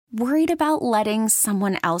Worried about letting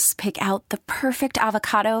someone else pick out the perfect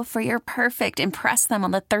avocado for your perfect impress them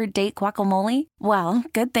on the third date guacamole? Well,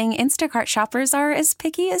 good thing Instacart shoppers are as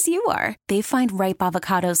picky as you are. They find ripe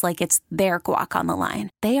avocados like it's their guac on the line.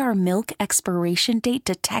 They are milk expiration date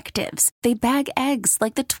detectives. They bag eggs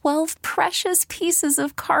like the 12 precious pieces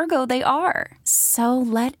of cargo they are. So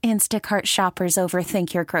let Instacart shoppers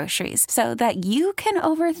overthink your groceries so that you can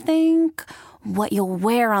overthink what you'll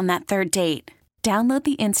wear on that third date. Download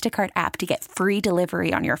the Instacart app to get free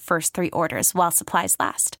delivery on your first 3 orders while supplies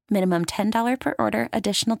last. Minimum $10 per order.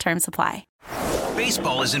 Additional terms apply.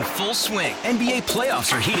 Baseball is in full swing. NBA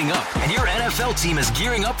playoffs are heating up, and your NFL team is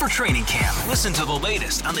gearing up for training camp. Listen to the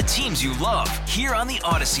latest on the teams you love here on the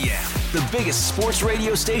Odyssey app. The biggest sports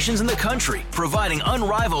radio stations in the country, providing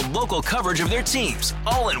unrivaled local coverage of their teams,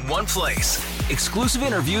 all in one place. Exclusive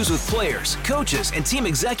interviews with players, coaches, and team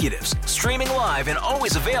executives, streaming live and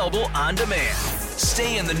always available on demand.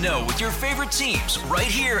 Stay in the know with your favorite teams right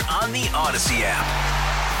here on the Odyssey app.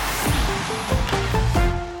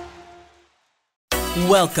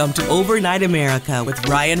 Welcome to Overnight America with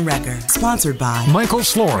Ryan Recker, sponsored by Michael's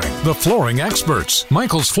Flooring, the flooring experts.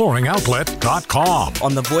 MichaelsFlooringOutlet.com.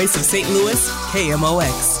 on the voice of St. Louis,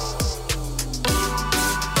 KMOX.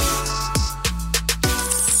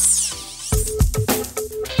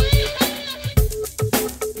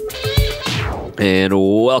 And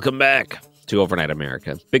welcome back to Overnight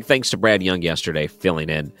America. Big thanks to Brad Young yesterday filling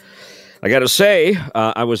in. I got to say,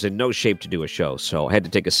 I was in no shape to do a show, so I had to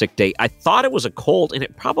take a sick day. I thought it was a cold, and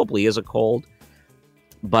it probably is a cold,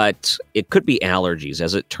 but it could be allergies.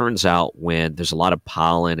 As it turns out, when there's a lot of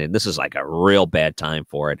pollen, and this is like a real bad time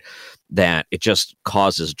for it, that it just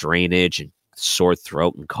causes drainage and sore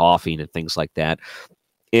throat and coughing and things like that.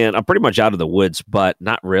 And I'm pretty much out of the woods, but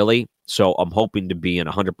not really. So I'm hoping to be in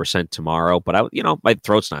 100% tomorrow. But my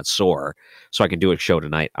throat's not sore, so I can do a show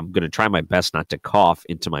tonight. I'm going to try my best not to cough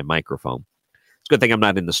into my microphone. It's a good thing I'm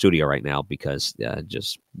not in the studio right now because I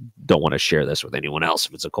just don't want to share this with anyone else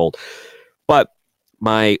if it's a cold. But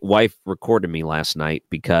my wife recorded me last night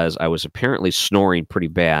because I was apparently snoring pretty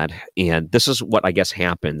bad. And this is what I guess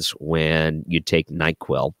happens when you take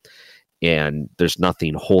NyQuil and there's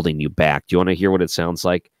nothing holding you back. Do you want to hear what it sounds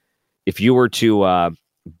like? If you were to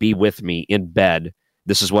be with me in bed,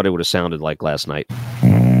 this is what it would have sounded like last night.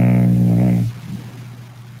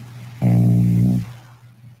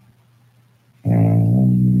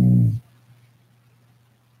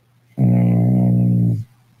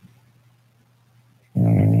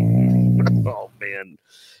 Oh, man.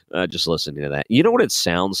 Just listening to that. You know what it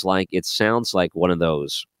sounds like? It sounds like one of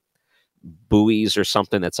those buoys or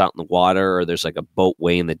something that's out in the water, or there's like a boat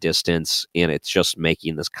way in the distance, and it's just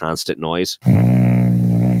making this constant noise.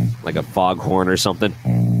 Like a foghorn or something.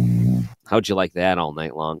 How'd you like that all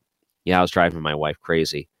night long? Yeah, I was driving my wife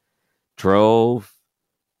crazy. Drove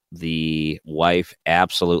the wife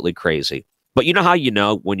absolutely crazy. But you know how you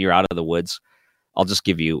know when you're out of the woods? I'll just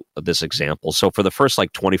give you this example. So for the first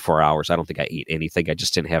 24 hours, I don't think I ate anything. I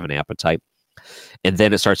just didn't have an appetite. And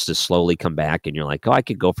then it starts to slowly come back, and you're like, oh, I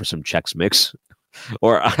could go for some Chex Mix.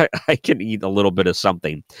 Or I can eat a little bit of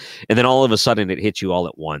something. And then all of a sudden it hits you all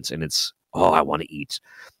at once, and it's, oh, I want to eat.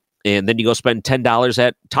 And then you go spend $10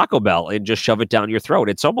 at Taco Bell and just shove it down your throat.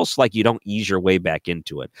 It's almost like you don't ease your way back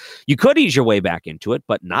into it. You could ease your way back into it,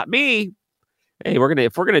 but not me. Hey,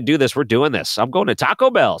 if we're gonna do this, we're doing this. I'm going to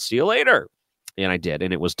Taco Bell. See you later. And I did,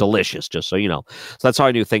 and it was delicious, just so you know. So that's how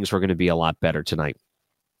I knew things were going to be a lot better tonight.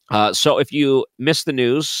 So if you missed the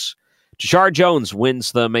news, Tishaura Jones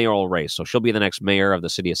wins the mayoral race. So she'll be the next mayor of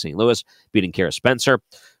the city of St. Louis, beating Kara Spencer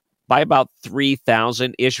by about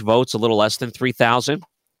 3,000-ish votes, a little less than 3,000.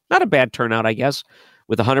 Not a bad turnout, I guess,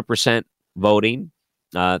 with 100% voting,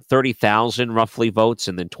 30,000 roughly votes,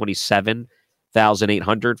 and then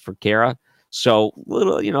 27,800 for Kara. So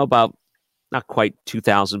little, about not quite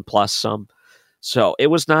 2,000 plus some. So it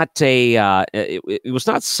was not it was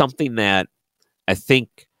not something that I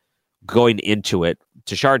think going into it,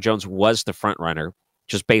 Tishaura Jones was the front runner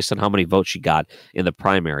just based on how many votes she got in the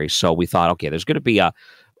primary. So we thought, okay, there's going to be a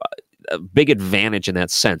big advantage in that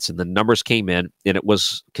sense. And the numbers came in, and it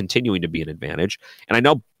was continuing to be an advantage. And I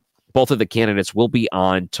know both of the candidates will be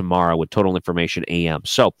on tomorrow with Total Information AM.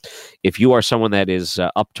 So if you are someone that is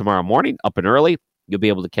up tomorrow morning, up and early, you'll be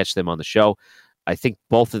able to catch them on the show. I think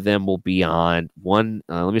both of them will be on one.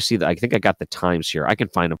 Let me see. I think I got the times here. I can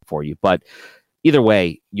find them for you. But either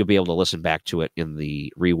way, you'll be able to listen back to it in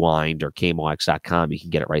the Rewind or KMOX.com. You can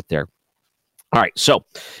get it right there. All right. So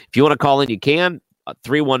if you want to call in, you can.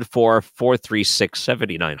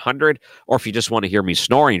 314-436-7900. Or if you just want to hear me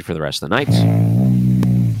snoring for the rest of the night,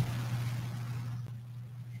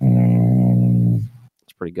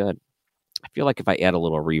 pretty good. I feel like if I add a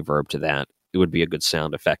little reverb to that, it would be a good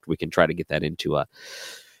sound effect. We can try to get that into a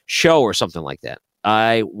show or something like that.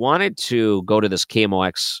 I wanted to go to this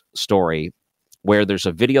KMOX story where there's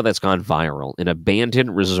a video that's gone viral, an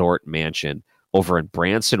abandoned resort mansion over in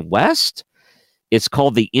Branson West. It's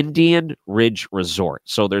called the Indian Ridge Resort.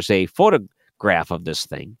 So there's a photograph of this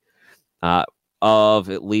thing, of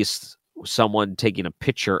at least someone taking a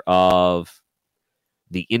picture of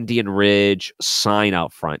the Indian Ridge sign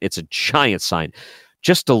out front. It's a giant sign.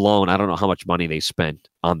 Just alone, I don't know how much money they spent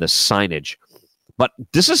on this signage. But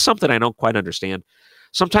this is something I don't quite understand.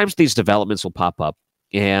 Sometimes these developments will pop up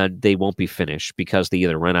and they won't be finished because they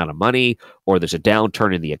either run out of money or there's a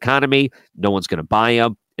downturn in the economy. No one's going to buy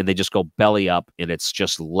them, and they just go belly up, and it's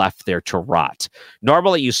just left there to rot.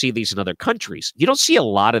 Normally, you see these in other countries. You don't see a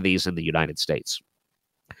lot of these in the United States.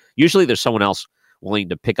 Usually, there's someone else willing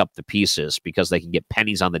to pick up the pieces because they can get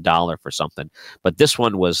pennies on the dollar for something. But this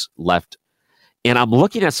one was left. And I'm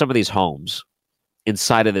looking at some of these homes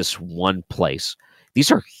inside of this one place.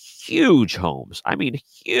 These are huge homes. I mean,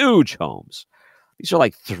 huge homes. These are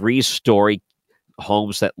like 3-story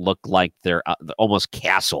homes that look like they're almost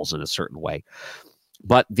castles in a certain way.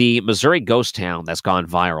 But the Missouri ghost town that's gone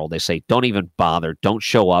viral, they say, don't even bother, don't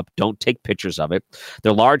show up, don't take pictures of it.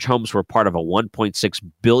 Their large homes were part of a $1.6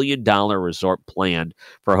 billion resort planned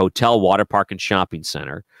for a hotel, water park, and shopping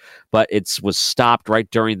center. But it was stopped right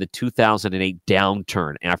during the 2008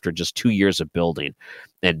 downturn after just 2 years of building.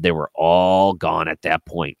 And they were all gone at that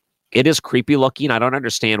point. It is creepy looking. I don't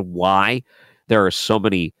understand why there are so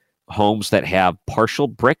many homes that have partial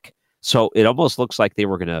brick. So it almost looks like they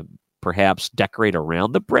were going to perhaps decorate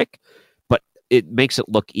around the brick, but it makes it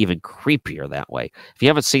look even creepier that way. If you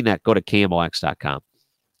haven't seen that, go to KMOX.com.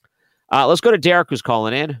 Let's go to Derek, who's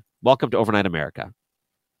calling in. Welcome to Overnight America.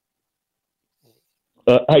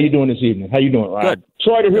 How you doing this evening? How you doing, Ryan? Good.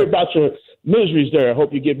 Sorry to hear about your miseries there. I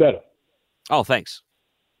hope you get better. Oh, thanks.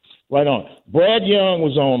 Right on. Brad Young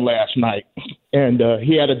was on last night, and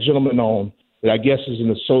he had a gentleman on that I guess is an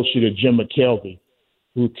associate of Jim McKelvey,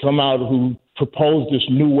 who proposed this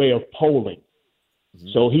new way of polling. Mm-hmm.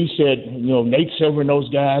 So he said, Nate Silver and those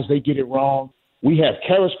guys, they get it wrong. We have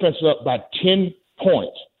Kara Spencer up by 10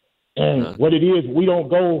 points. And what it is, we don't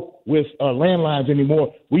go with landlines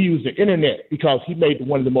anymore. We use the internet, because he made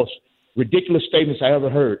one of the most ridiculous statements I ever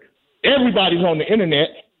heard. Everybody's on the internet.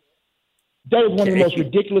 That was one of the most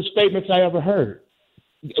ridiculous statements I ever heard.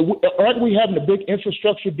 Aren't we having a big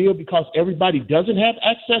infrastructure deal because everybody doesn't have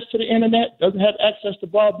access to the internet, doesn't have access to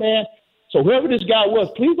broadband? So whoever this guy was,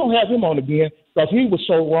 please don't have him on again, because he was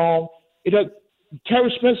so wrong.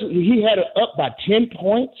 Terry Spencer, he had it up by 10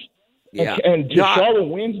 points, and Charlotte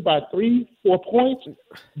wins by 3-4 points.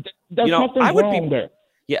 There's something wrong there.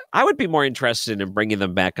 Yeah, I would be more interested in bringing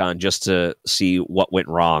them back on just to see what went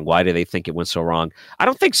wrong. Why do they think it went so wrong? I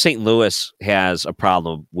don't think St. Louis has a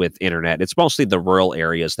problem with internet. It's mostly the rural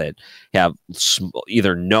areas that have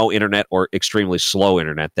either no internet or extremely slow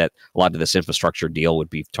internet that a lot of this infrastructure deal would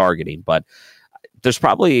be targeting. But there's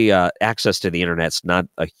probably access to the internet's not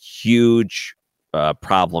a huge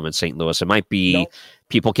problem in St. Louis. It might be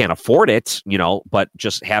people can't afford it, but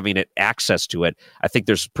just having access to it, I think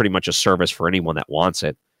there's pretty much a service for anyone that wants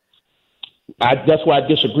it. That's why I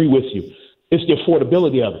disagree with you. It's the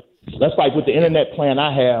affordability of it. That's like with the internet plan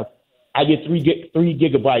I have, I get 3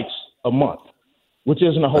 gigabytes a month, which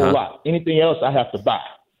isn't a whole lot. Anything else I have to buy.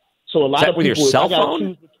 So a lot of people, with your cell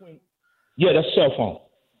phone? Yeah, that's cell phone.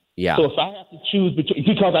 Yeah. So if I have to choose between,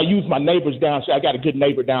 because I use my neighbors downstairs, I got a good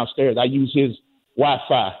neighbor downstairs. I use his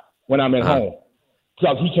Wi-Fi when I'm at home,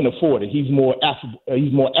 because he can afford it. He's more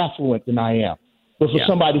affluent than I am. But for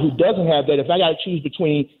somebody who doesn't have that, if I got to choose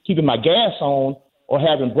between keeping my gas on or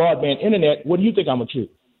having broadband internet, what do you think I'm going to choose?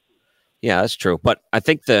 Yeah, that's true. But I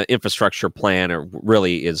think the infrastructure plan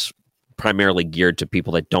really is primarily geared to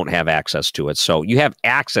people that don't have access to it. So you have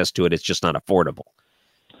access to it, it's just not affordable.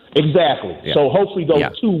 Exactly. Yeah. So hopefully those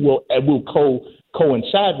two will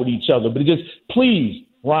coincide with each other. But just please,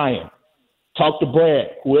 Ryan, talk to Brad.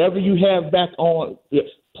 Whoever you have back on,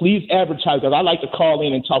 please advertise, because I like to call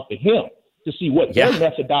in and talk to him to see what their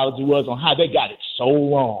methodology was on how they got it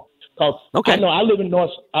so wrong. Because I know I live in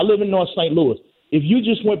North St. Louis. If you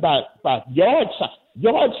just went by yard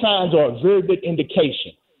signs are a very good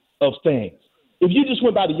indication of things. If you just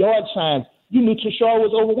went by the yard signs, you knew Tashara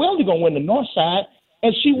was overwhelmingly going to win the north side,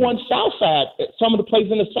 and she won south side, some of the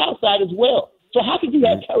plays in the south side as well. So how could you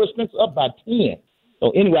have Kara Spencer up by 10? So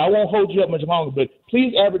anyway, I won't hold you up much longer, but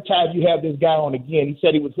please advertise you have this guy on again. He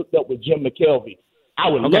said he was hooked up with Jim McKelvey. I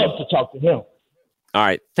would love to talk to him. All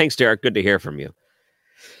right. Thanks, Derek. Good to hear from you.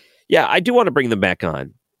 Yeah, I do want to bring them back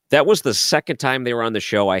on. That was the second time they were on the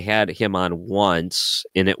show. I had him on once,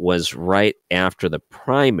 and it was right after the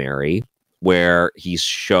primary where he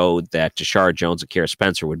showed that Tashara Jones and Kara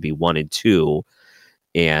Spencer would be 1 and 2,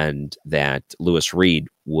 and that Lewis Reed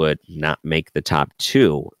would not make the top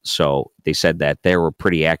 2. So they said that they were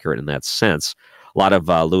pretty accurate in that sense. A lot of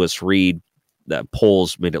Lewis Reed, the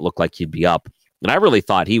polls made it look like he'd be up. And I really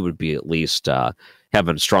thought he would be at least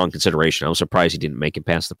having strong consideration. I was surprised he didn't make it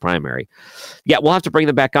past the primary. Yeah, we'll have to bring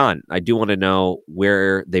them back on. I do want to know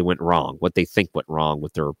where they went wrong, what they think went wrong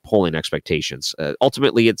with their polling expectations.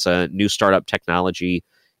 Ultimately, it's a new startup technology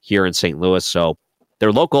here in St. Louis, so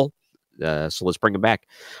they're local. So let's bring them back.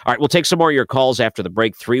 All right, we'll take some more of your calls after the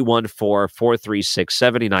break.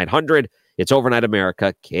 314-436-7900. It's Overnight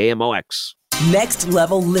America, KMOX. Next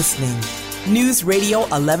level listening. News Radio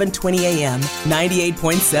 1120 AM,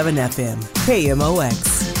 98.7 FM.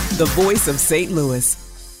 KMOX, the voice of St. Louis.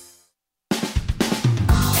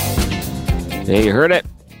 Hey, you heard it.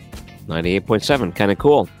 98.7, kind of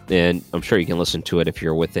cool. And I'm sure you can listen to it if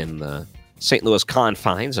you're within the St. Louis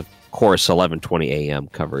confines. Of course, 1120 AM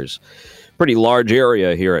covers a pretty large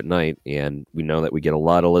area here at night. And we know that we get a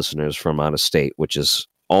lot of listeners from out of state, which is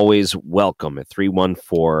always welcome at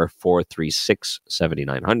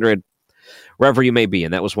 314-436-7900. Wherever you may be.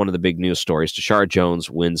 And that was one of the big news stories. Tashara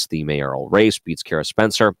Jones wins the mayoral race, beats Kara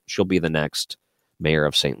Spencer. She'll be the next mayor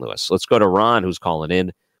of St. Louis. Let's go to Ron, who's calling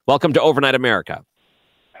in. Welcome to Overnight America.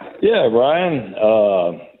 Yeah, Ryan,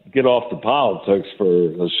 get off the politics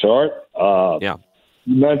for a short. Yeah.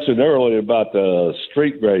 You mentioned earlier about the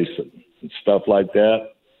street racing and stuff like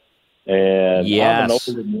that. And yes.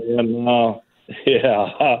 I'm an older man now.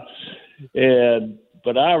 Yeah.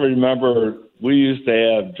 But I remember we used to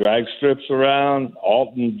have drag strips around,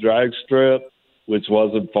 Alton Drag Strip, which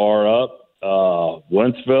wasn't far up,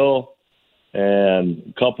 Wentzville, and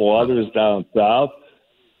a couple others down south.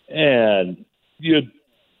 And you'd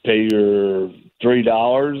pay your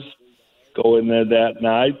 $3, go in there that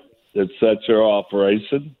night, that set your off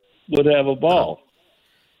racing, would have a ball.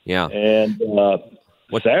 Yeah. And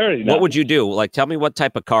Saturday night, what would you do? Like, tell me what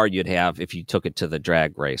type of car you'd have if you took it to the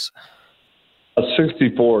drag race. a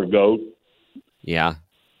 64 Goat. Yeah.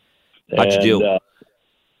 How'd you do?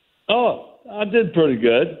 I did pretty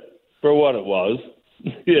good for what it was.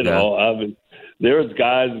 You know, I mean, there was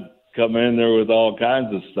guys come in there with all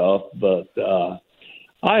kinds of stuff, but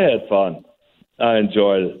I had fun. I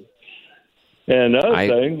enjoyed it. And another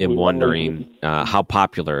thing, I am wondering how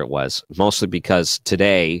popular it was, mostly because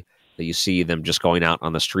today that you see them just going out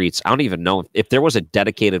on the streets. I don't even know if there was a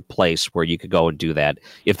dedicated place where you could go and do that,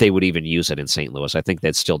 if they would even use it in St. Louis. I think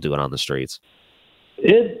they'd still do it on the streets.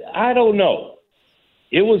 I don't know.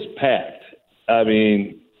 It was packed. I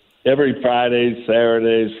mean, every Friday,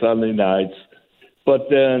 Saturday, Sunday nights. But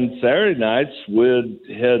then Saturday nights, we'd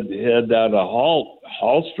head down to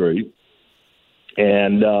Hall Street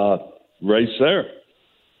and race there.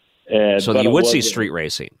 And so you would see street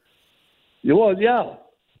racing. Well, yeah.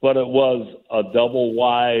 But it was a double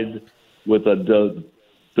wide with a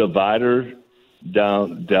divider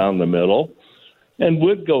down the middle. And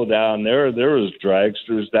we'd go down there. There was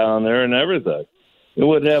dragsters down there and everything. It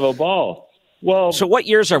would have a ball. Well, so what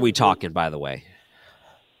years are we talking, by the way?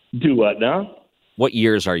 Do what now? What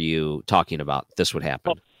years are you talking about this would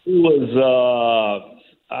happen? It was,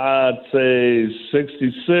 I'd say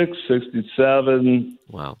 66, 67.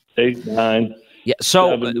 Wow. 8, 9. Yeah.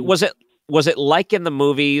 So 70. was it like in the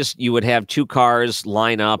movies? You would have two cars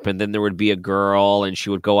line up, and then there would be a girl, and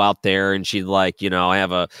she would go out there, and she'd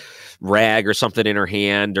have a rag or something in her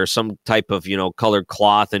hand, or some type of colored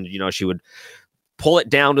cloth, and she would pull it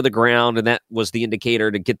down to the ground, and that was the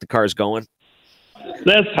indicator to get the cars going.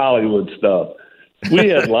 That's Hollywood stuff. We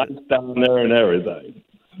had lights down there and everything.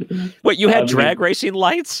 What, you had drag racing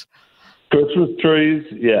lights? Christmas trees,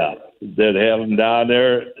 yeah. They'd have them down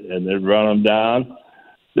there, and they'd run them down.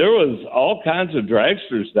 There was all kinds of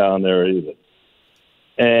dragsters down there even.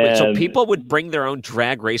 And so people would bring their own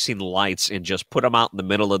drag racing lights and just put them out in the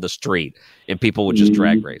middle of the street, and people would just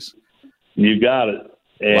drag race. You got it.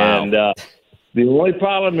 And the only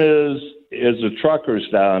problem is the truckers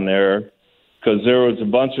down there, because there was a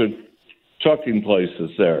bunch of trucking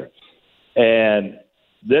places there. And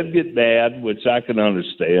they'd get mad, which I can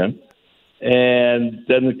understand. And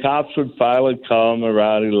then the cops would finally come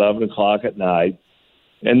around 11 o'clock at night,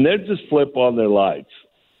 and they'd just flip on their lights.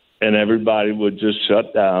 And everybody would just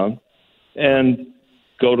shut down and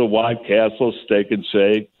go to White Castle, Steak and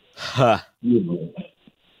Shake, chuck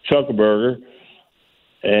a burger,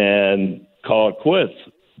 and call it quits.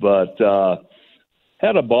 But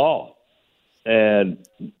had a ball. And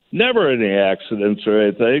never any accidents or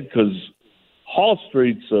anything, because Hall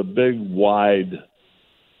Street's a big, wide,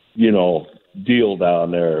 deal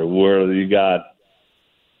down there where you got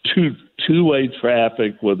two-way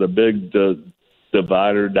traffic with a big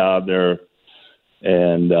divider down there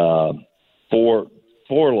and four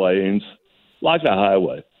lanes like a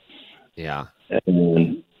highway. Yeah.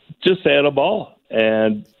 And just had a ball.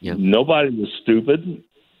 And nobody was stupid.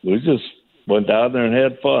 We just went down there and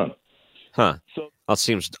had fun. Huh. Well, it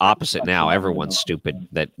seems opposite now. Everyone's stupid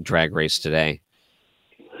that drag race today.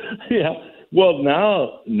 Yeah. Well,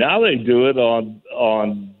 now they do it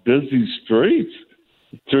on busy streets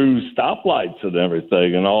through stoplights and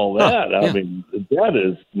everything and all that. I mean, that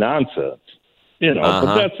is nonsense.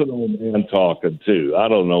 But that's an old man talking too. I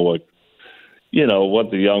don't know what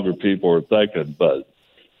the younger people are thinking, but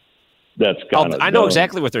that's kind of. I know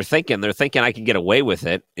exactly what they're thinking. They're thinking I can get away with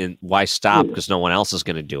it, and why stop? Because no one else is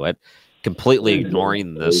going to do it. Completely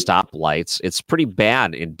ignoring the stoplights. It's pretty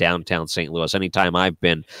bad in downtown St. Louis. Anytime I've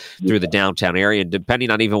been through the downtown area, and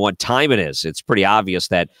depending on even what time it is, it's pretty obvious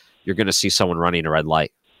that you're going to see someone running a red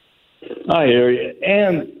light. I hear you.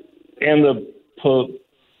 And the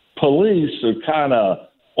police are kind of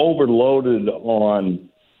overloaded on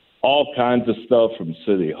all kinds of stuff from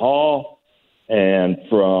City Hall and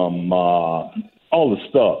from all the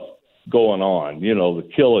stuff going on, the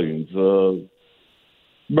killings,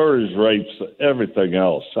 murders, rapes, everything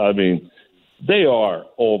else. I mean, they are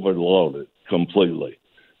overloaded completely.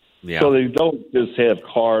 Yeah. So they don't just have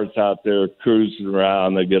cars out there cruising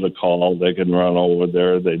around. They get a call. They can run over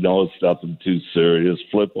there. They know it's nothing too serious.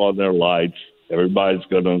 Flip on their lights. Everybody's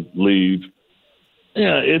going to leave.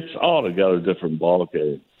 Yeah, it's altogether a different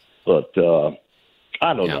ballgame. But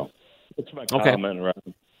I don't know. That's my comment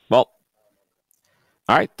around. Well,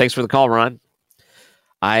 all right. Thanks for the call, Ron.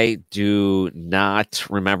 I do not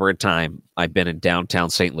remember a time I've been in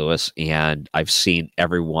downtown St. Louis and I've seen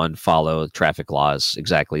everyone follow traffic laws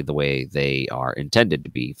exactly the way they are intended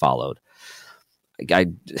to be followed.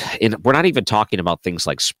 And we're not even talking about things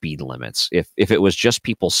like speed limits. If it was just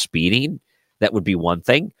people speeding, that would be one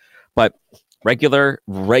thing. But regular,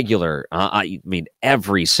 I mean,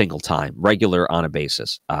 every single time, regular on a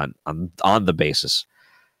basis, on the basis,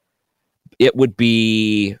 it would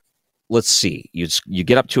be. Let's see, you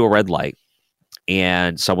get up to a red light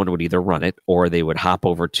and someone would either run it or they would hop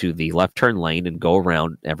over to the left turn lane and go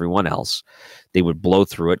around everyone else. They would blow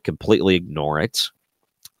through it, completely ignore it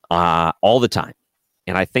all the time.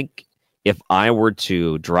 And I think if I were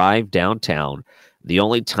to drive downtown, the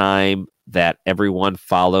only time that everyone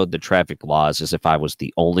followed the traffic laws is if I was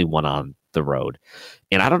the only one on the road.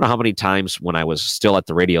 And I don't know how many times when I was still at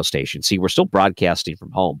the radio station, see, we're still broadcasting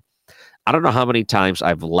from home. I don't know how many times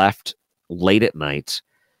I've left late at night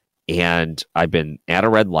and I've been at a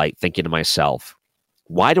red light thinking to myself,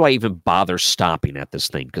 why do I even bother stopping at this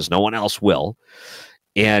thing? Because no one else will.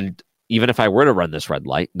 And even if I were to run this red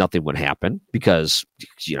light, nothing would happen because,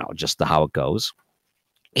 just how it goes.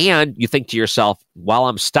 And you think to yourself, while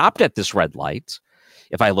I'm stopped at this red light,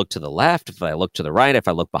 if I look to the left, if I look to the right, if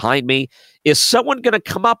I look behind me, is someone going to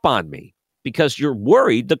come up on me? Because you're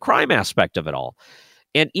worried the crime aspect of it all.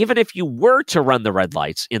 And even if you were to run the red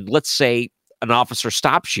lights and let's say an officer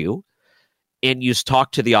stops you and you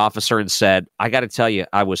talk to the officer and said, I got to tell you,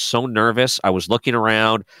 I was so nervous. I was looking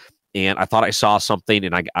around and I thought I saw something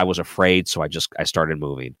and I was afraid. So I started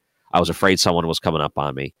moving. I was afraid someone was coming up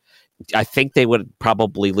on me. I think they would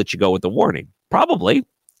probably let you go with the warning. Probably.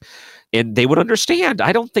 And they would understand.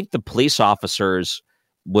 I don't think the police officers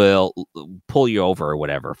will pull you over or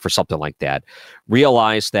whatever for something like that.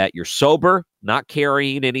 Realize that you're sober, not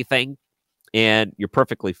carrying anything, and you're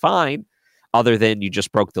perfectly fine other than you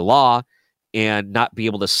just broke the law and not be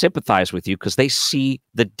able to sympathize with you because they see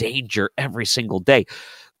the danger every single day.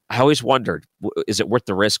 I always wondered, is it worth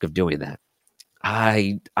the risk of doing that?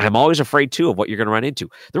 I'm always afraid, too, of what you're going to run into.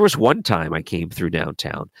 There was one time I came through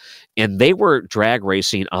downtown, and they were drag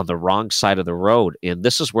racing on the wrong side of the road, and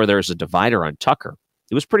this is where there's a divider on Tucker.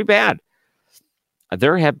 It was pretty bad.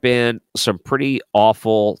 There have been some pretty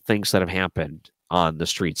awful things that have happened on the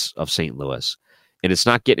streets of St. Louis, and it's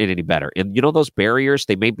not getting any better. And those barriers,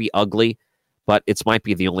 they may be ugly, but it might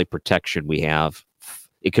be the only protection we have.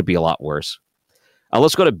 It could be a lot worse.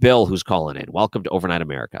 Let's go to Bill, who's calling in. Welcome to Overnight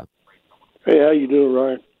America. Hey, how you doing,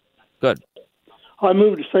 Ryan? Good. I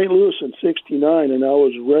moved to St. Louis in 1969, and I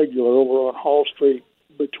was regular over on Hall Street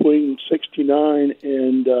between 1969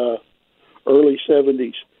 and early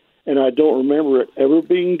 1970s. And I don't remember it ever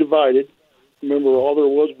being divided. Remember, all there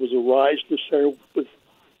was a rise with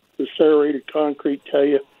the serrated concrete tell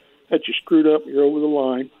you that you screwed up, you're over the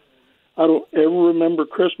line. I don't ever remember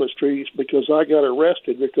Christmas trees because I got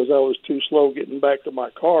arrested because I was too slow getting back to my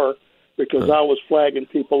car because I was flagging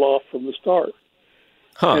people off from the start.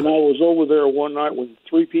 Huh. And I was over there one night when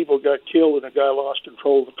 3 people got killed and a guy lost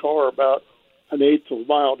control of the car about an eighth of a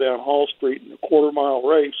mile down Hall Street in a quarter-mile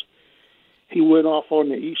race. He went off on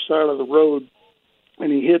the east side of the road,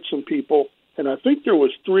 and he hit some people. And I think there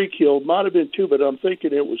was 3 killed. Might have been 2, but I'm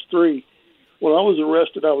thinking it was 3. When I was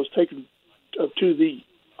arrested, I was taken to the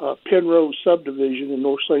Penrose subdivision in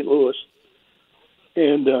North St. Louis,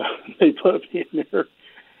 and they put me in there.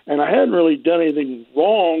 And I hadn't really done anything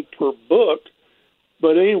wrong per book,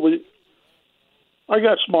 but anyway, I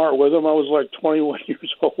got smart with them. I was like 21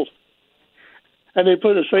 years old. And they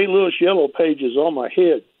put a St. Louis Yellow Pages on my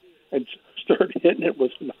head and started hitting it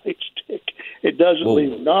with a nightstick. It doesn't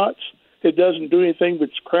leave knots. It doesn't do anything but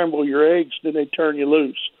scramble your eggs, then they turn you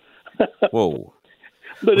loose. Whoa.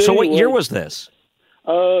 But so anyway, what year was this?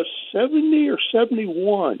 70 or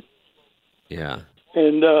 71. Yeah.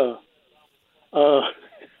 And I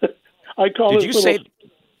call Did it you little, say,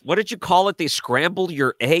 what did you call it? They scrambled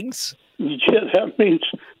your eggs? Yeah, that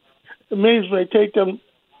means they take them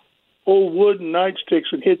old wooden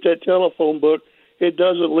nightsticks and hit that telephone book. It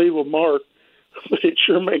doesn't leave a mark, but it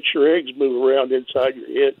sure makes your eggs move around inside your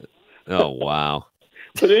head. Oh, wow.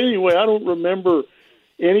 But anyway, I don't remember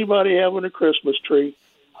anybody having a Christmas tree.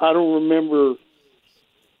 I don't remember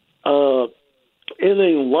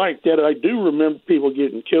anything like that. I do remember people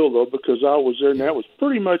getting killed, though, because I was there, and that was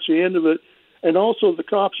pretty much the end of it. And also the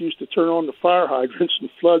cops used to turn on the fire hydrants and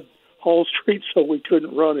flood Hall Street so we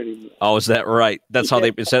couldn't run anymore. Oh, is that right? That's how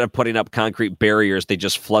they, instead of putting up concrete barriers, they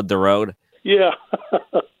just flood the road? Yeah.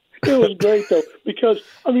 It was great, though, because,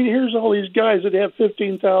 I mean, here's all these guys that have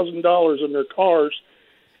 $15,000 in their cars,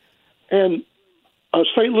 and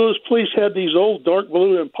St. Louis police had these old dark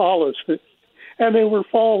blue Impalas, and they were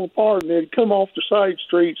falling apart, and they'd come off the side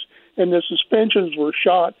streets, and the suspensions were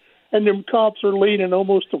shot, and them cops are leaning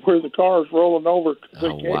almost to where the car's rolling over.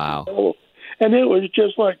 Oh, wow. And it was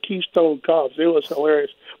just like Keystone Cops. It was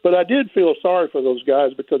hilarious. But I did feel sorry for those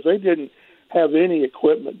guys because they didn't have any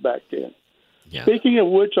equipment back then. Yeah. Speaking of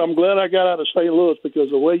which, I'm glad I got out of St. Louis because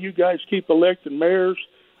the way you guys keep electing mayors,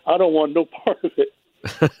 I don't want no part of it.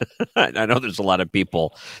 I know there's a lot of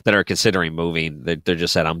people that are considering moving. They're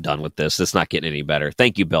just said, I'm done with this. It's not getting any better.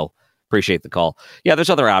 Thank you, Bill. Appreciate the call. Yeah, there's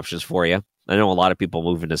other options for you. I know a lot of people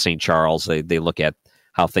moving to St. Charles. They look at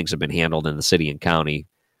how things have been handled in the city and county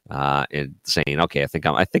and saying, okay, I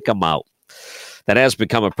think I'm out. That has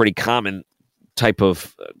become a pretty common type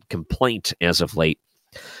of complaint as of late.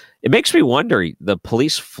 It makes me wonder, the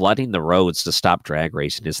police flooding the roads to stop drag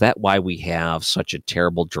racing, is that why we have such a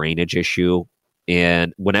terrible drainage issue?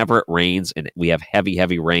 And whenever it rains and we have heavy,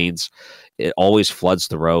 heavy rains, it always floods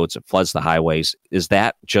the roads. It floods the highways. Is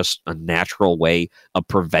that just a natural way of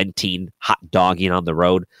preventing hot dogging on the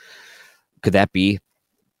road? Could that be?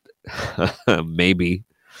 Maybe.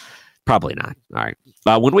 Probably not. All right.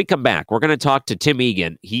 When we come back, we're going to talk to Tim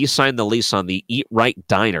Egan. He signed the lease on the Eat Right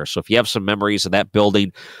Diner. So if you have some memories of that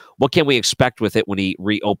building, what can we expect with it when he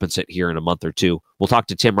reopens it here in a month or two? We'll talk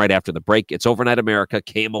to Tim right after the break. It's Overnight America,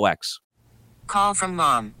 KMOX. Call from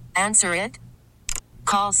mom. Answer it.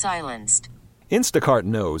 Call silenced. Instacart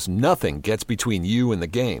knows nothing gets between you and the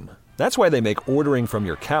game. That's why they make ordering from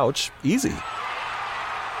your couch easy.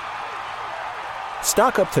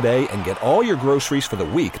 Stock up today and get all your groceries for the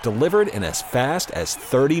week delivered in as fast as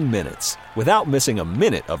 30 minutes without missing a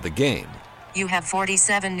minute of the game. You have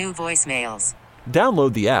 47 new voicemails.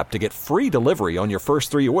 Download the app to get free delivery on your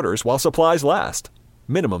first 3 orders while supplies last.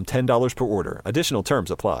 Minimum $10 per order. Additional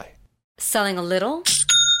terms apply. Selling a little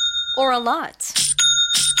or a lot?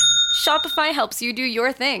 Shopify helps you do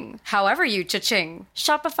your thing, however you cha-ching.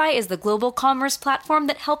 Shopify is the global commerce platform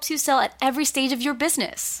that helps you sell at every stage of your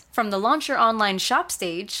business. From the launch your online shop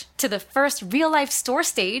stage, to the first real-life store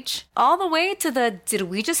stage, all the way to the did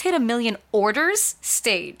we just hit 1 million orders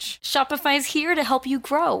stage. Shopify's here to help you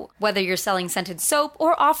grow. Whether you're selling scented soap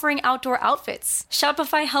or offering outdoor outfits,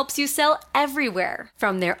 Shopify helps you sell everywhere.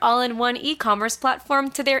 From their all-in-one e-commerce platform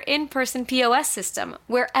to their in-person POS system.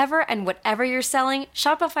 Wherever and whatever you're selling,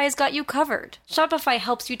 Shopify's got you covered. Shopify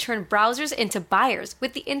helps you turn browsers into buyers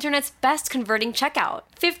with the internet's best converting checkout.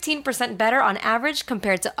 15% better on average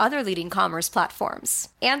compared to other leading commerce platforms.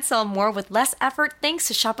 And sell more with less effort thanks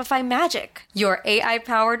to Shopify Magic, your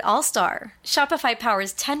AI-powered all-star. Shopify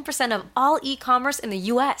powers 10% of all e-commerce in the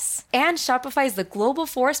U.S. And Shopify is the global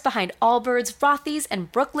force behind Allbirds, Rothy's,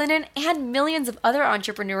 and Brooklinen, and millions of other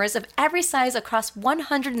entrepreneurs of every size across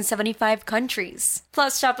 175 countries.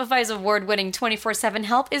 Plus, Shopify's award-winning 24/7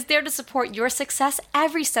 help is there to support your success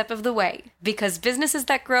every step of the way. Because businesses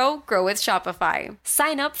that grow, grow with Shopify.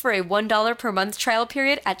 Sign up for a $1 per month trial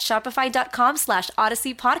period at at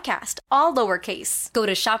shopify.com/Odyssey Podcast, all lowercase. Go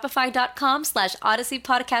to shopify.com/Odyssey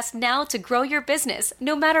Podcast now to grow your business,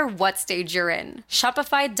 no matter what stage you're in.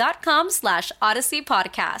 Shopify.com/Odyssey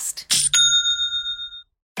Podcast.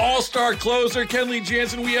 All-star closer Kenley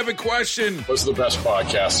Jansen, we have a question. What's the best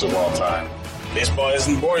podcast of all time? Baseball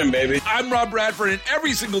isn't boring, baby. I'm Rob Bradford, and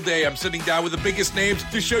every single day I'm sitting down with the biggest names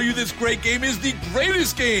to show you this great game is the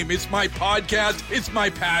greatest game. It's my podcast. It's my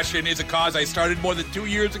passion. It's a cause I started more than 2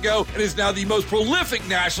 years ago and is now the most prolific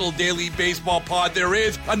national daily baseball pod there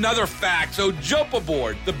is. Another fact, so jump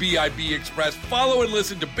aboard the BIB Express. Follow and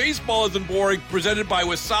listen to Baseball Isn't Boring, presented by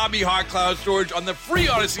Wasabi Hot Cloud Storage on the free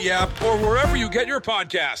Odyssey app or wherever you get your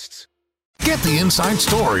podcasts. Get the inside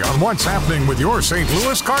story on what's happening with your St.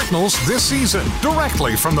 Louis Cardinals this season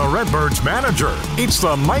directly from the Redbirds manager. It's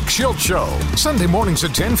the Mike Schilt Show, Sunday mornings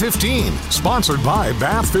at 10:15, sponsored by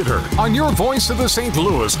Bath Fitter on your voice of the St.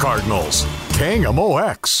 Louis Cardinals,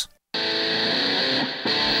 KMOX.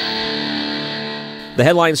 The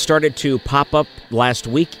headlines started to pop up last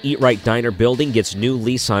week. Eat Right Diner building gets new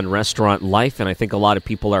lease on restaurant life, and I think a lot of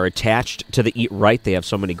people are attached to the Eat Right. They have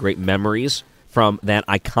so many great memories from that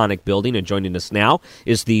iconic building. And joining us now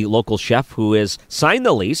is the local chef who has signed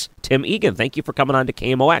the lease, Tim Egan. Thank you for coming on to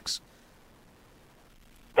KMOX.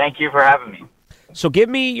 Thank you for having me. So give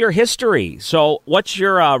me your history. So what's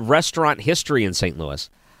your restaurant history in St. Louis?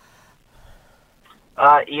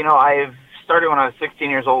 I've started when I was 16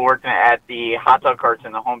 years old working at the hot dog carts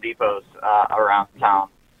in the Home Depots around town.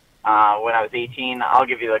 When I was 18, I'll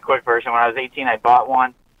give you the quick version. When I was 18, I bought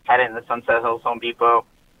one, had it in the Sunset Hills Home Depot.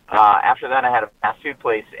 After that, I had a fast food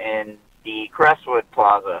place in the Crestwood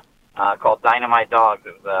Plaza called Dynamite Dogs.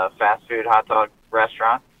 It was a fast food hot dog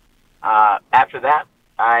restaurant. After that,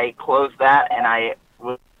 I closed that, and I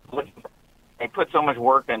put so much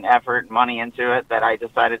work and effort and money into it that I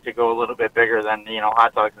decided to go a little bit bigger than,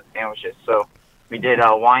 hot dogs and sandwiches. So we did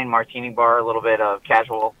a wine martini bar, a little bit of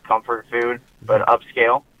casual comfort food, but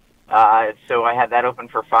upscale. So I had that open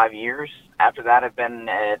for 5 years. After that, I've been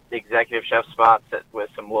at executive chef spots with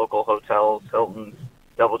some local hotels, Hilton's,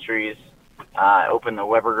 DoubleTree's. Opened the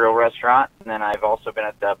Weber Grill restaurant, and then I've also been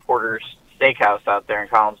at the Porter's Steakhouse out there in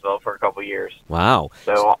Collinsville for a couple years. Wow!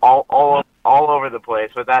 So all over the place.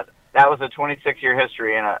 But that was a 26-year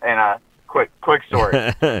history in a quick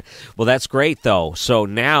story. Well, that's great, though. So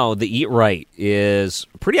now the Eat Right is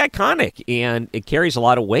pretty iconic, and it carries a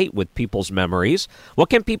lot of weight with people's memories. What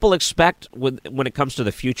can people expect when it comes to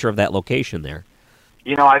the future of that location there?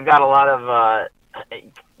 I've got a lot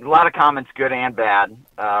of comments, good and bad,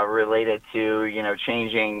 related to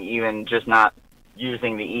changing, even just not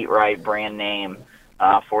using the Eat Right brand name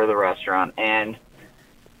for the restaurant, and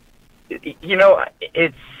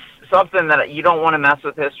it's something that you don't want to mess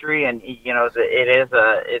with history, and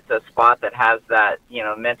it's a spot that has that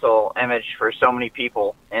mental image for so many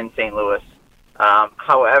people in St. Louis.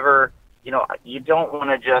 However, you don't want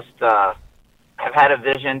to just have had a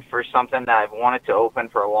vision for something that I've wanted to open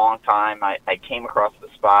for a long time. I came across the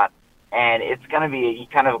spot, and it's going to be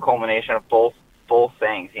kind of a culmination of both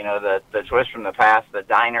things. The twist from the past, the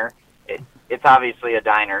diner. It's obviously a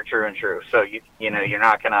diner, true and true. So you're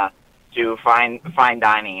not going to do fine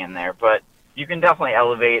dining in there, but you can definitely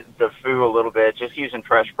elevate the food a little bit, just using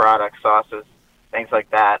fresh products, sauces, things like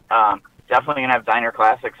that. Definitely gonna have diner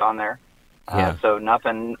classics on there, so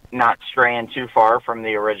nothing, not straying too far from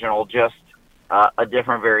the original, just a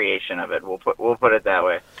different variation of it. We'll put it that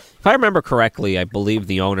way. If I remember correctly, I believe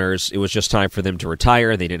the owners, it was just time for them to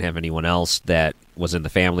retire. They didn't have anyone else that was in the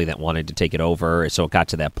family that wanted to take it over, so it got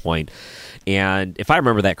to that point. And if I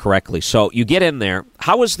remember that correctly, so you get in there.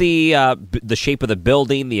 How is the shape of the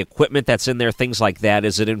building, the equipment that's in there, things like that?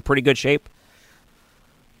 Is it in pretty good shape?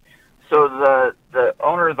 So the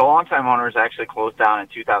longtime owners actually closed down in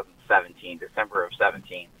 2017, December of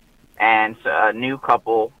 17. And a new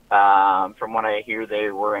couple, from what I hear,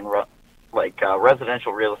 they were in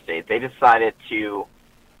residential real estate. They decided to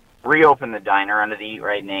reopen the diner under the Eat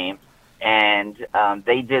Right name. And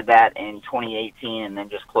they did that in 2018 and then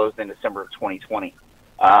just closed in December of 2020.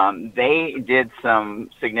 They did some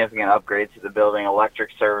significant upgrades to the building,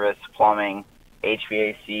 electric service, plumbing,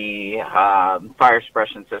 HVAC, fire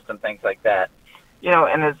suppression system, things like that.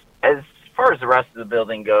 And as far as the rest of the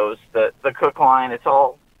building goes, the cook line, it's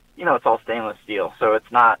all stainless steel. So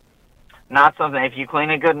it's not something, if you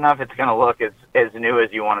clean it good enough, it's going to look as new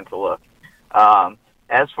as you want it to look.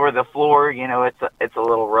 As for the floor, it's a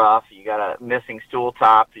little rough. You got a missing stool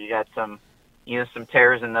top. You got some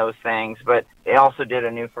tears in those things. But they also did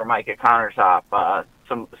a new Formica countertop,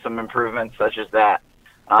 some improvements such as that.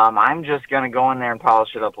 I'm just going to go in there and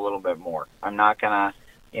polish it up a little bit more. I'm not going to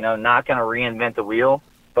reinvent the wheel.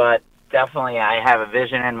 but definitely I have a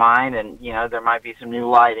vision in mind, and, there might be some new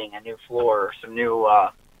lighting, a new floor, some new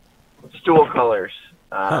stool colors,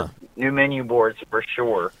 new menu boards for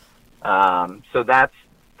sure. So that's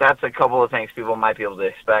a couple of things people might be able to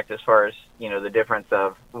expect as far as, the difference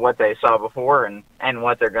of what they saw before and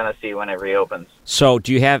what they're going to see when it reopens. So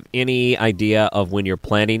do you have any idea of when you're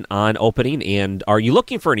planning on opening, and are you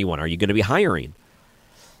looking for anyone? Are you going to be hiring?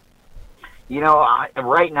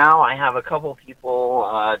 Right now I have a couple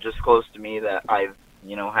people just close to me that I've,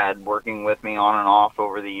 had working with me on and off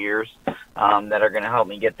over the years that are going to help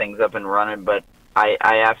me get things up and running. But I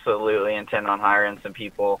absolutely intend on hiring some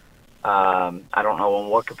people. I don't know in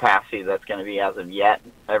what capacity that's going to be as of yet.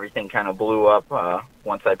 Everything kind of blew up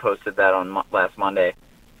once I posted that on last Monday.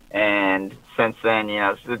 And since then,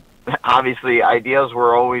 obviously ideas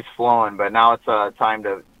were always flowing, but now it's time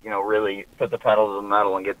to, really put the pedal to the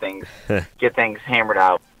metal and get things hammered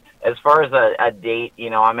out. As far as a date,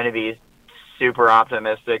 I'm going to be super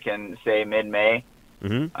optimistic and say mid-May.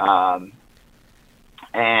 Mm-hmm.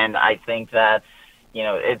 And I think that's,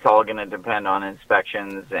 it's all going to depend on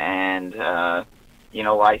inspections and,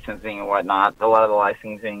 licensing and whatnot. A lot of the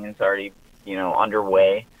licensing is already,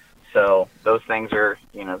 underway. So those things are,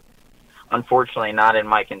 unfortunately not in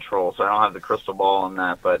my control. So I don't have the crystal ball on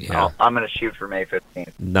that, but I'm going to shoot for May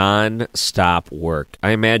 15th. Non-stop work.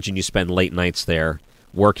 I imagine you spend late nights there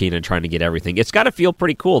working and trying to get everything. It's got to feel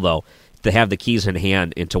pretty cool, though, to have the keys in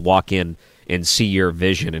hand and to walk in and see your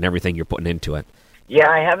vision and everything you're putting into it. Yeah,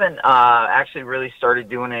 I haven't actually really started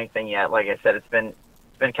doing anything yet. Like I said, it's been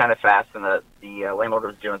kind of fast, and the landlord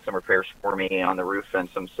was doing some repairs for me on the roof and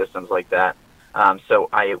some systems like that. So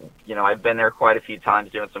I've been there quite a few times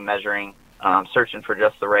doing some measuring, searching for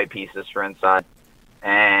just the right pieces for inside,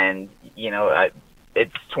 and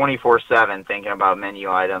it's 24/7 thinking about menu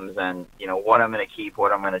items and what I'm going to keep,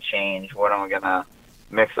 what I'm going to change, what I'm going to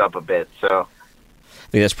mix up a bit. So I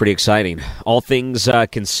think that's pretty exciting. All things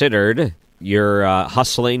considered. You're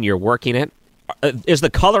hustling, you're working it. Is the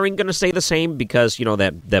coloring going to stay the same? Because,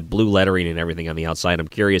 that blue lettering and everything on the outside. I'm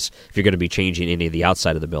curious if you're going to be changing any of the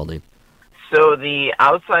outside of the building. So the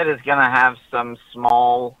outside is going to have some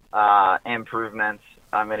small improvements.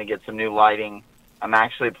 I'm going to get some new lighting. I'm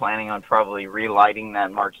actually planning on probably relighting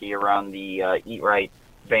that marquee around the Eat Right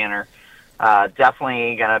banner.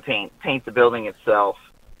 Definitely going to paint the building itself.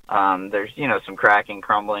 There's, some cracking,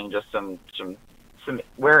 crumbling, just some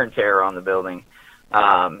wear and tear on the building.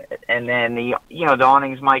 And then the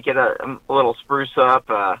awnings might get a little spruce up,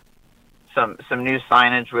 some new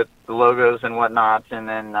signage with the logos and whatnot. And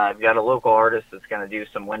then I've got a local artist that's going to do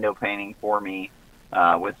some window painting for me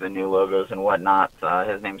with the new logos and whatnot.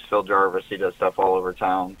 His name's Phil Jarvis. He does stuff all over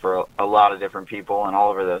town for a lot of different people and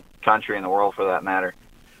all over the country and the world for that matter.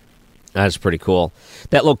 That's pretty cool.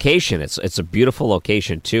 That location, it's a beautiful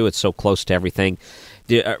location too. It's so close to everything.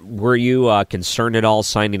 Were you concerned at all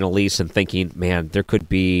signing a lease and thinking, man, there could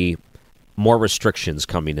be more restrictions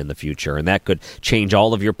coming in the future, and that could change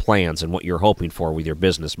all of your plans and what you're hoping for with your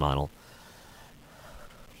business model?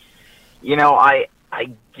 I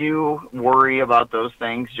do worry about those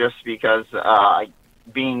things just because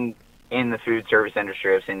being in the food service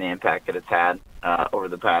industry, I've seen the impact that it's had over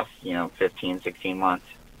the past, 15, 16 months.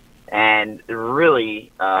 And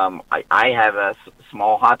really, I have a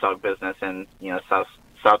small hot dog business in,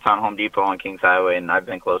 Southtown Home Depot on Kings Highway, and I've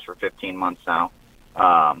been closed for 15 months now.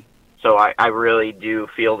 So I really do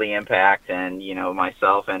feel the impact, and,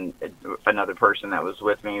 myself and another person that was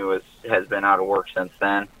with me has been out of work since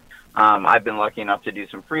then. I've been lucky enough to do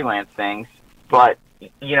some freelance things, but,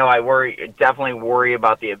 I definitely worry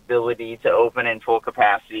about the ability to open in full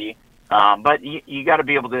capacity. But you got to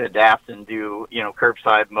be able to adapt and do,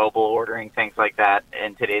 curbside mobile ordering, things like that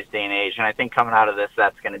in today's day and age. And I think coming out of this,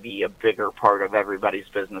 that's going to be a bigger part of everybody's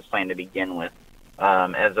business plan to begin with,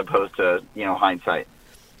 as opposed to, hindsight.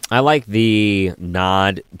 I like the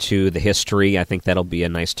nod to the history. I think that'll be a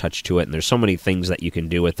nice touch to it. And there's so many things that you can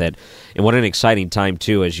do with it. And what an exciting time,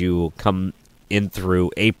 too, as you come in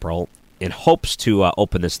through April in hopes to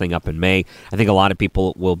open this thing up in May. I think a lot of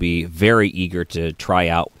people will be very eager to try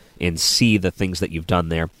out and see the things that you've done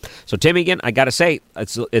there. So, Tim, again, I got to say,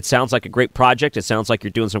 it sounds like a great project. It sounds like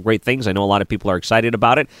you're doing some great things. I know a lot of people are excited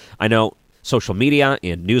about it. I know social media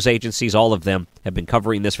and news agencies, all of them have been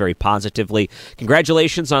covering this very positively.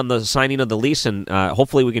 Congratulations on the signing of the lease, and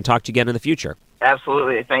hopefully we can talk to you again in the future.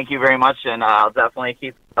 Absolutely. Thank you very much, and I'll definitely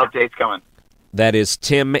keep updates coming. That is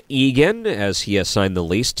Tim Egan, as he has signed the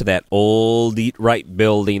lease to that old Eat Right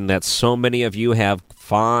building that so many of you have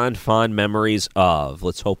fond memories of.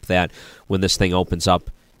 Let's hope that when this thing opens up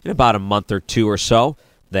in about a month or two or so,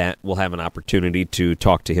 that we'll have an opportunity to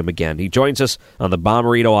talk to him again. He joins us on the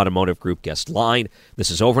Bommarito Automotive Group guest line. This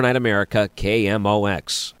is Overnight America,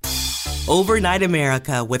 KMOX. Overnight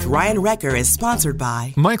America with Ryan Recker is sponsored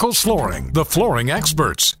by Michael's Flooring, the flooring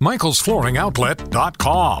experts.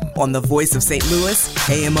 michaelsflooringoutlet.com. On the voice of St. Louis,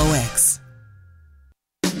 KMOX.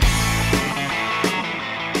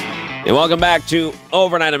 And welcome back to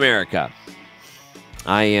Overnight America.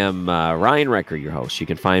 I am Ryan Recker, your host. You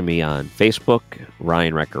can find me on Facebook,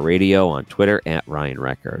 Ryan Recker Radio, on Twitter, at Ryan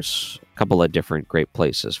Reckers. A couple of different great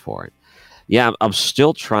places for it. Yeah, I'm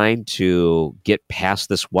still trying to get past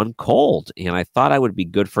this one cold, and I thought I would be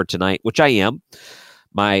good for tonight, which I am.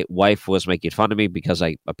 My wife was making fun of me because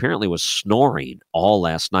I apparently was snoring all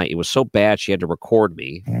last night. It was so bad she had to record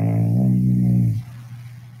me.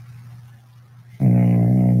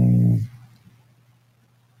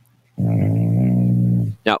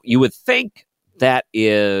 Now, you would think that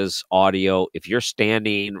is audio if you're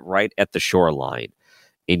standing right at the shoreline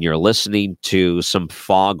and you're listening to some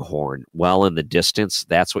foghorn well in the distance.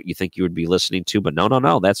 That's what you think you would be listening to. But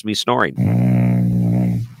no, that's me snoring.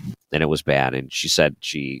 And it was bad. And she said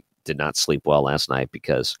she did not sleep well last night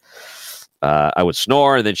because I would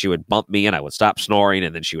snore and then she would bump me and I would stop snoring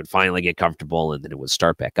and then she would finally get comfortable and then it would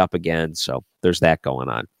start back up again. So there's that going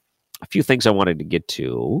on. A few things I wanted to get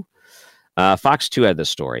to. Fox 2 had this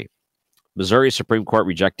story. Missouri Supreme Court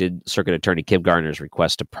rejected Circuit Attorney Kim Gardner's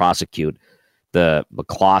request to prosecute the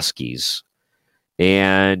McCloskeys.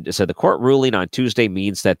 And it said the court ruling on Tuesday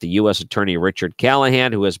means that the U.S. Attorney Richard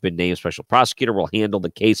Callahan, who has been named special prosecutor, will handle the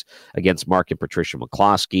case against Mark and Patricia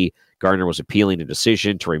McCloskey. Gardner was appealing a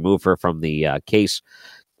decision to remove her from the case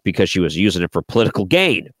because she was using it for political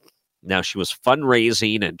gain. Now, she was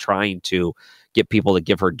fundraising and trying to get people to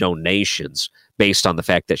give her donations based on the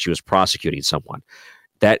fact that she was prosecuting someone.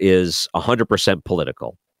 That is 100%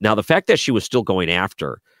 political. Now, the fact that she was still going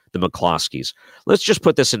after the McCloskeys, let's just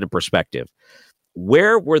put this into perspective.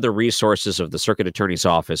 Where were the resources of the Circuit Attorney's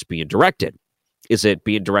Office being directed? Is it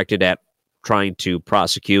being directed at trying to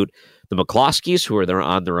prosecute the McCloskeys who are there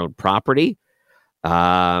on their own property?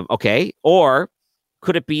 Okay. Or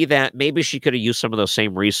could it be that maybe she could have used some of those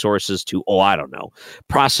same resources to, I don't know,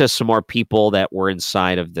 process some more people that were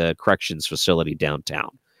inside of the corrections facility downtown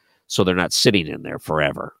so they're not sitting in there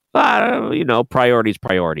forever?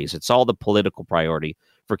 Priorities. It's all the political priority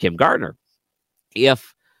for Kim Gardner.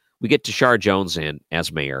 If we get Tashara Jones in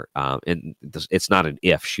as mayor, and it's not an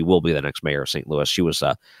if, she will be the next mayor of St. Louis. She was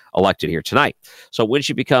elected here tonight. So when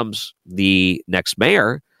she becomes the next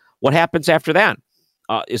mayor, what happens after that?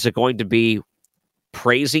 Is it going to be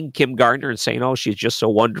praising Kim Gardner and saying, she's just so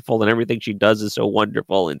wonderful and everything she does is so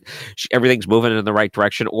wonderful and everything's moving in the right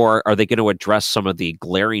direction? Or are they going to address some of the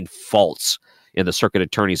glaring faults in the Circuit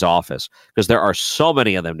Attorney's Office? Because there are so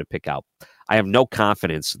many of them to pick out. I have no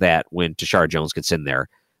confidence that when Tashara Jones gets in there,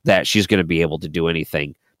 that she's going to be able to do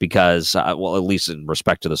anything because, at least in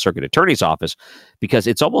respect to the Circuit Attorney's Office, because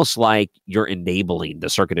it's almost like you're enabling the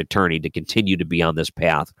Circuit Attorney to continue to be on this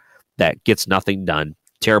path that gets nothing done.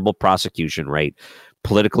 Terrible prosecution rate,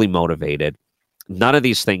 politically motivated. None of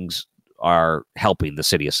these things are helping the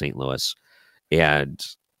city of St. Louis. And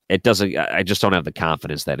I just don't have the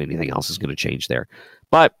confidence that anything else is going to change there.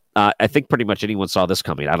 But I think pretty much anyone saw this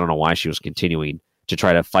coming. I don't know why she was continuing to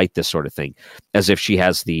try to fight this sort of thing as if she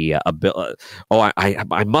has the ability.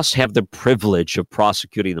 I must have the privilege of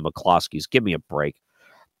prosecuting the McCloskeys. Give me a break.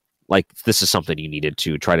 Like, this is something you needed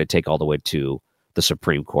to try to take all the way to the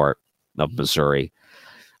Supreme Court of Missouri.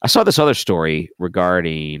 I saw this other story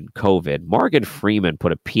regarding COVID. Morgan Freeman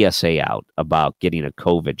put a PSA out about getting a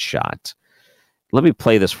COVID shot. Let me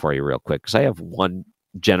play this for you real quick because I have one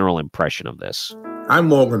general impression of this. I'm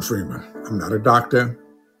Morgan Freeman. I'm not a doctor,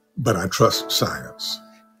 but I trust science.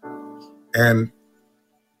 And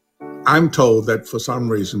I'm told that for some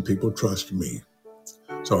reason people trust me.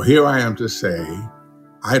 So here I am to say,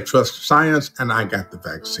 I trust science and I got the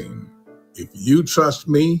vaccine. If you trust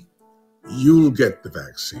me, you'll get the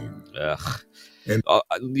vaccine. Ugh. And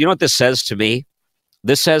you know what this says to me?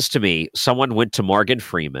 This says to me, someone went to Morgan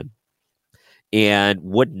Freeman and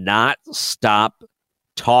would not stop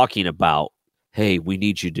talking about, hey, we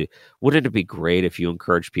need you to, wouldn't it be great if you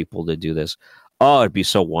encourage people to do this? Oh, it'd be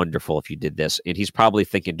so wonderful if you did this. And he's probably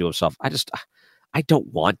thinking to himself, I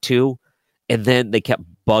don't want to. And then they kept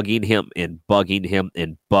bugging him and bugging him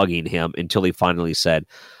and bugging him until he finally said,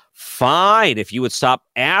 fine, if you would stop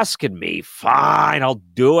asking me, fine, I'll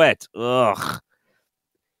do it. Ugh.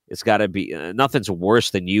 It's got to be, nothing's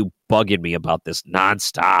worse than you bugging me about this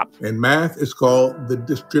nonstop. In math, it's called the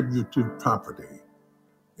distributive property.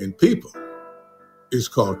 In people, it's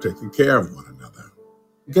called taking care of one another.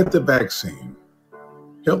 Get the vaccine.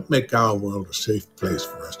 help make our world a safe place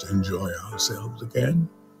for us to enjoy ourselves again?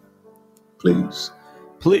 Please.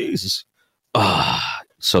 Please.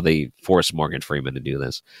 So they forced Morgan Freeman to do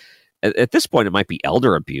this. At this point, it might be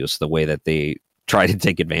elder abuse, the way that they try to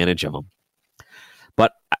take advantage of him.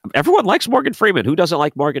 But everyone likes Morgan Freeman. Who doesn't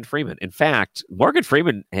like Morgan Freeman? In fact, Morgan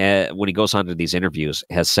Freeman, when he goes on to these interviews,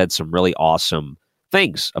 has said some really awesome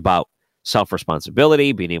things about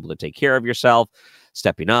self-responsibility, being able to take care of yourself,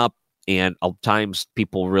 stepping up. And at times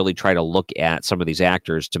people really try to look at some of these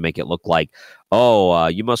actors to make it look like,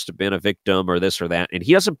 you must have been a victim or this or that. And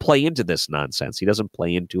he doesn't play into this nonsense. He doesn't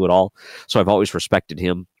play into it all. So I've always respected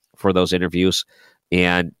him for those interviews.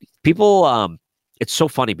 And people, it's so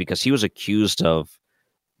funny because he was accused of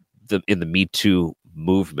in the Me Too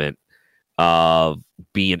movement of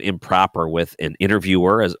being improper with an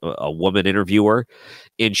interviewer, as a woman interviewer.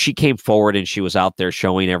 And she came forward and she was out there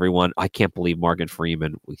showing everyone, I can't believe Morgan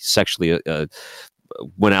Freeman sexually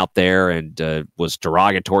went out there and was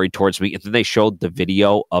derogatory towards me. And then they showed the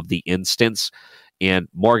video of the instance, and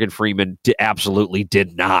Morgan Freeman absolutely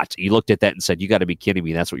did not. He looked at that and said, you got to be kidding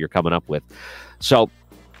me. That's what you're coming up with. So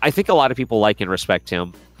I think a lot of people like and respect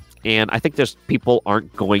him. And I think there's people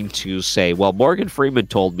aren't going to say, well, Morgan Freeman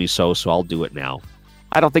told me so I'll do it now.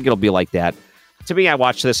 I don't think it'll be like that. To me, I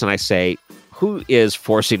watch this and I say, who is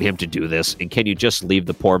forcing him to do this? And can you just leave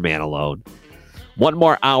the poor man alone? One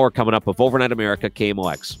more hour coming up of Overnight America,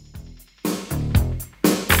 KMOX.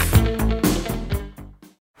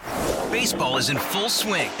 Baseball is in full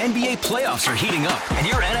swing. NBA playoffs are heating up, and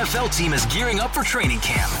your NFL team is gearing up for training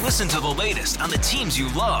camp. Listen to the latest on the teams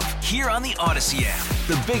you love here on the Odyssey app.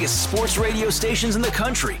 The biggest sports radio stations in the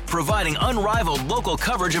country, providing unrivaled local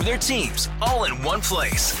coverage of their teams, all in one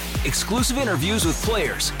place. Exclusive interviews with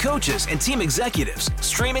players, coaches, and team executives,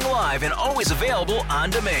 streaming live and always available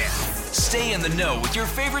on demand. Stay in the know with your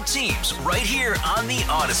favorite teams right here on the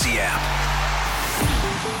Odyssey app.